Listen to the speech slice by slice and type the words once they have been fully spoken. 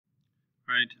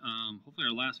All right, hopefully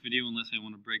our last video, unless I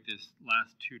want to break this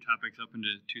last two topics up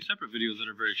into two separate videos that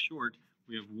are very short,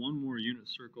 we have one more unit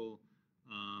circle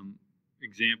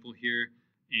example here,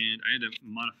 and I had to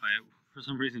modify it. For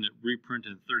some reason it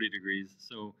reprinted 30 degrees,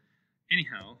 so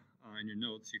anyhow, in your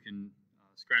notes you can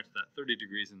scratch that 30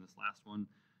 degrees in this last one.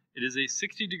 It is a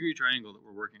 60-degree triangle that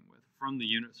we're working with from the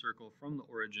unit circle, from the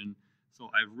origin,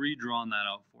 so I've redrawn that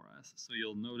out for us. So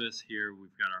you'll notice here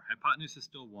we've got our hypotenuse is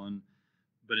still 1,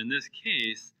 but in this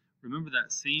case, remember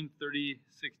that same 30,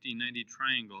 60, 90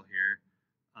 triangle here,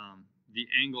 the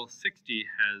angle 60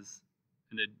 has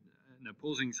an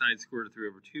opposing side square root of 3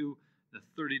 over 2. The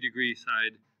 30-degree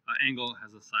side angle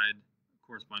has a side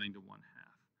corresponding to 1/2.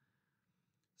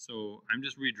 So I'm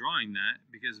just redrawing that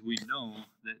because we know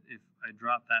that if I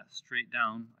drop that straight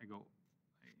down, I go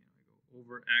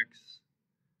over x,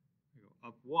 I go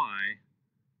up y,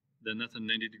 then that's a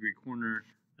 90-degree corner.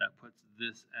 That puts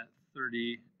this at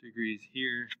 30 degrees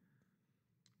here,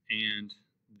 and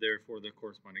therefore the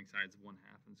corresponding side's 1/2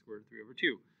 and square root of 3 over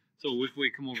 2. So if we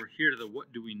come over here to the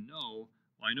what do we know,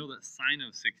 well, I know that sine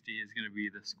of 60 is going to be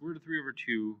the square root of 3 over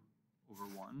 2 over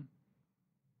 1,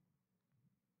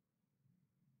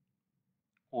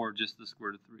 or just the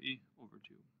square root of 3 over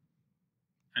 2.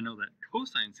 I know that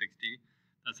cosine 60,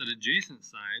 that's that adjacent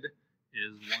side,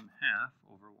 is 1/2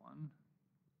 over 1,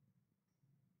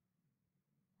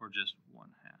 or just 1/2.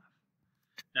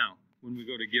 Now, when we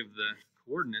go to give the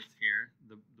coordinates here,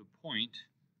 the point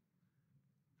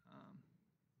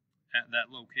at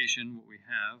that location, what we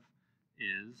have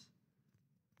is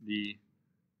the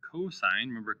cosine.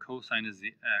 Remember, cosine is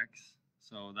the x,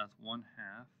 so that's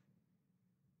 1/2,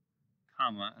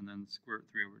 comma, and then square root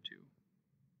 3 over 2.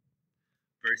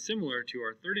 Very similar to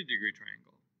our 30-degree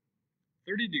triangle.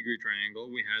 30-degree triangle,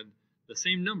 we had the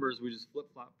same numbers, we just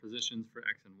flip-flop positions for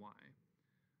x and y.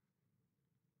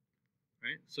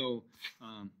 Right? So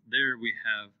there we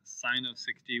have sine of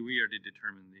 60. We already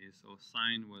determined these. So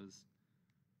sine was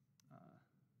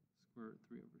square root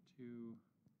 3 over 2.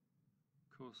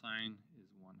 Cosine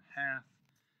is 1/2.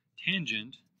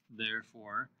 Tangent,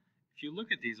 therefore, if you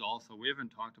look at these also, we haven't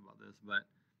talked about this, but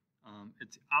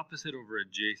it's opposite over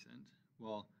adjacent.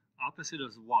 Well, opposite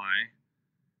is y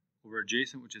over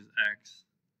adjacent, which is x.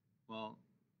 Well,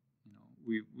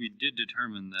 we did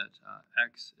determine that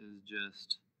x is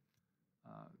just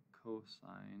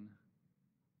cosine.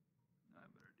 I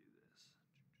better do this.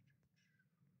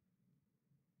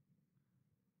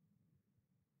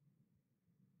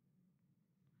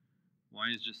 Y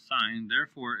is just sine.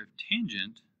 Therefore, if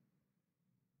tangent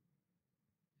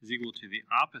is equal to the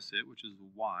opposite, which is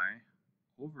y,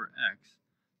 over x,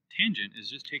 tangent is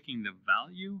just taking the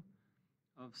value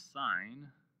of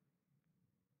sine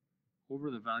over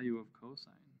the value of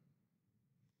cosine.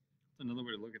 That's another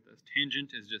way to look at this.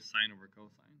 Tangent is just sine over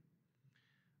cosine.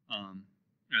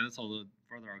 That's all the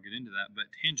farther I'll get into that,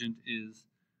 but tangent is,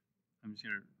 I'm just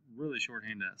going to really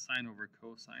shorthand that, sine over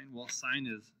cosine. Well, sine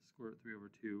is square root 3 over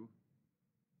 2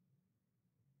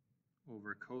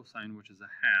 over cosine, which is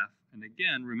 1/2. And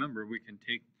again, remember, we can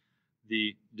take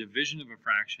the division of a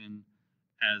fraction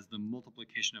as the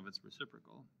multiplication of its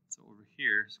reciprocal. So over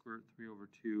here, square root 3 over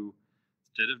 2,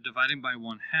 instead of dividing by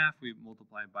 1/2, we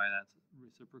multiply by that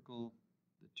reciprocal.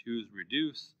 The 2's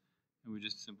reduce, and we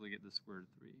just simply get the square root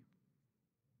of 3.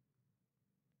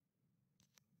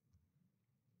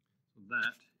 So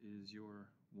that is your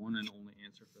one and only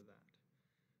answer for that.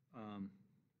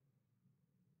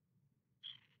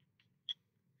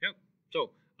 Yep.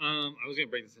 So I was going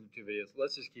to break this into two videos.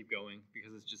 Let's just keep going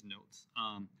because it's just notes.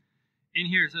 In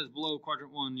here it says below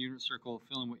quadrant 1 unit circle,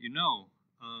 fill in what you know.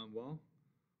 Well,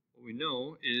 what we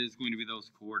know is going to be those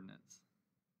coordinates.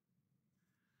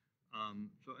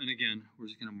 So, and again, we're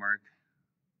just going to mark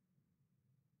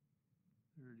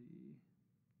 30,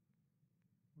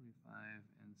 45,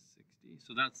 and 60.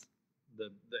 So that's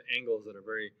the angles that are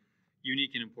very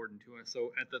unique and important to us.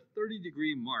 So at the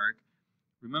 30-degree mark,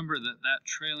 remember that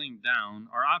trailing down,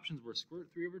 our options were square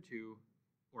root 3 over 2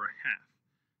 or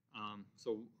 1/2.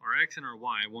 So our x and our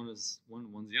y, one's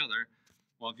the other.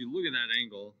 Well, if you look at that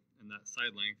angle and that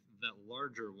side length, that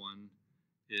larger one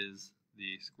is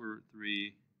the square root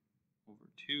 3 over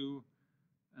 2,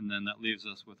 and then that leaves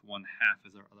us with 1/2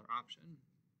 as our other option.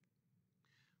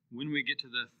 When we get to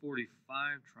the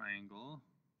 45 triangle,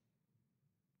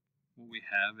 what we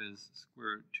have is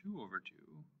square root 2 over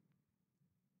 2.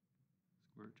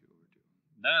 Square root 2 over 2.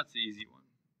 That's the easy one.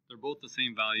 They're both the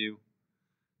same value.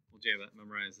 Once you have that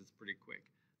memorized, it's pretty quick.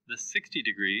 The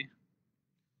 60-degree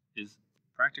is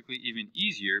practically even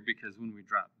easier because when we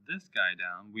drop this guy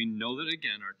down, we know that,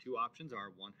 again, our two options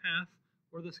are 1/2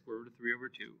 or the square root of 3 over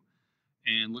 2.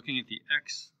 And looking at the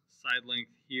x side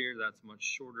length here, that's much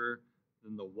shorter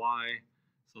than the y.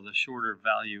 So the shorter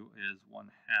value is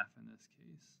 1/2 in this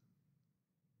case.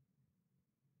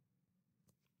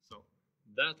 So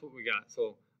that's what we got.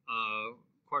 So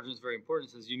quadrant is very important.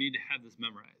 It says you need to have this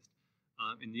memorized.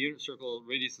 In the unit circle,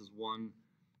 radius is 1,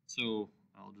 so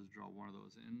I'll just draw one of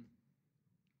those in.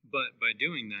 But by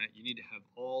doing that, you need to have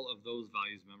all of those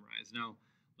values memorized. Now,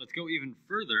 let's go even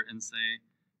further and say,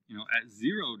 at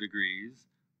 0 degrees,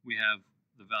 we have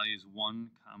the values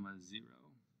 1, 0.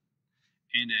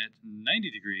 And at 90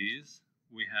 degrees,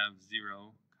 we have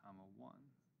 0, 1.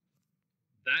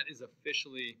 That is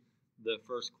officially the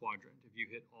first quadrant if you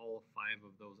hit all 5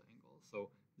 of those angles.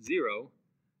 So 0,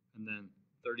 and then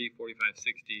 30, 45,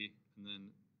 60, and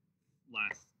then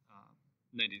last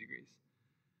 90 degrees.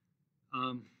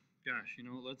 Gosh,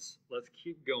 let's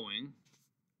keep going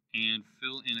and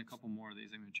fill in a couple more of these.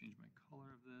 I'm going to change my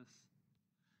color of this.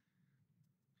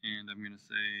 And I'm going to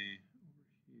say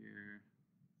over here,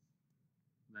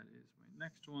 that is my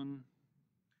next one.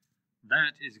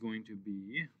 That is going to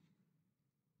be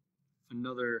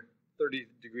another 30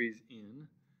 degrees in.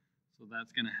 So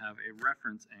that's going to have a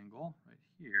reference angle right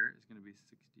here is going to be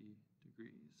 60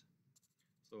 degrees.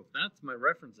 So if that's my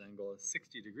reference angle is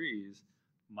 60 degrees,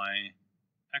 my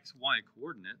XY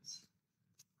coordinates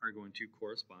are going to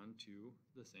correspond to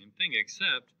the same thing,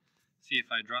 except, see if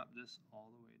I drop this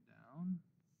all the way down,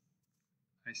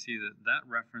 I see that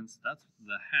reference, that's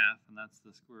the half, and that's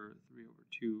the square root of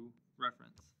 3/2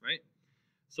 reference, right?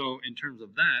 So in terms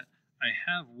of that, I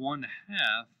have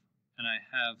 1/2, and I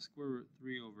have square root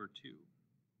 3/2.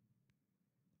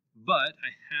 But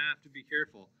I have to be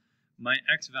careful. My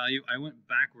x value, I went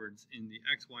backwards in the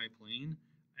xy plane.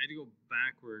 I had to go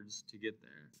backwards to get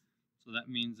there. So that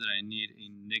means that I need a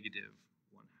negative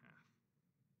 1/2.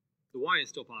 The y is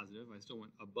still positive. I still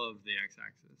went above the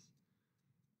x-axis.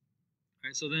 All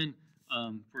right, so then,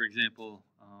 for example,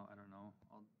 I don't know,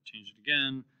 I'll change it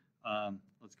again.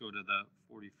 Let's go to the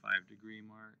 45-degree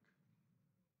mark.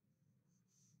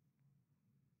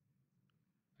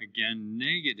 Again,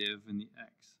 negative in the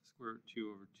x, square root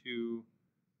 2/2.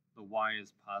 The y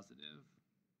is positive.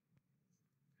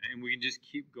 And we can just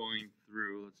keep going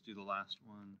through. Let's do the last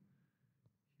one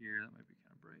here. That might be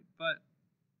kind of bright, but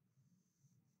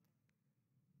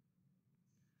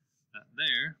that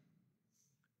there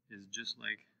is just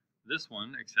like this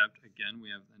one, except again we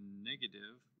have a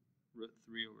negative root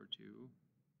 3/2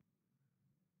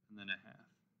 and then 1/2.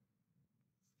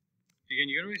 Again,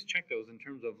 you can always check those in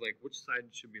terms of like which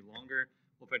side should be longer.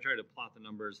 Well, if I try to plot the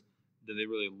numbers, do they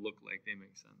really look like they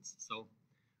make sense? So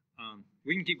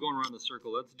we can keep going around the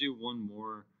circle. Let's do one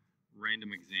more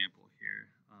random example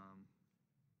here.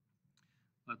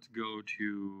 Let's go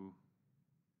to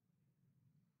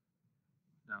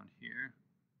down here.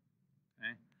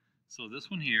 Okay, so this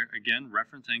one here, again,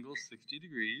 reference angle 60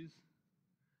 degrees.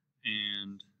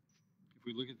 And if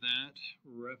we look at that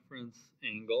reference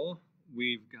angle,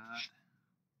 we've got,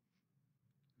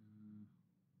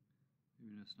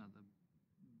 maybe it's not the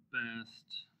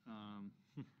best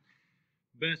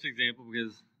best example,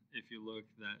 because if you look,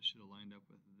 that should have lined up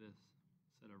with this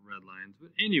set of red lines. But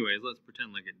anyways, let's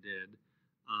pretend like it did.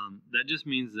 That just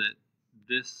means that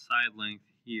this side length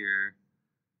here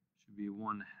should be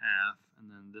 1/2, and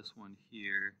then this one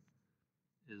here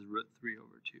is root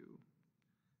 3/2.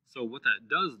 So what that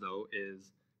does, though,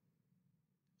 is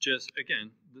just,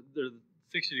 again, the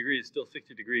 60 degrees is still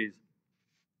 60 degrees,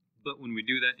 but when we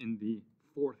do that in the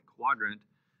fourth quadrant,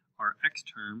 our x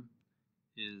term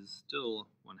is still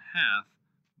 1/2,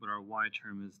 but our y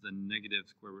term is the negative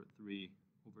square root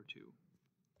 3/2.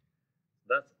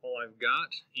 That's all I've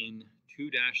got in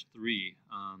 2-3.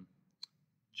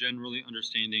 Generally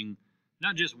understanding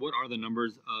not just what are the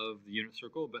numbers of the unit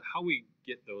circle, but how we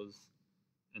get those.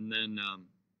 And then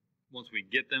once we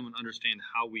get them and understand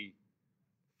how we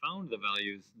found the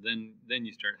values, then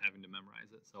you start having to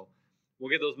memorize it. So we'll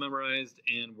get those memorized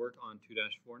and work on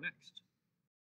 2-4 next.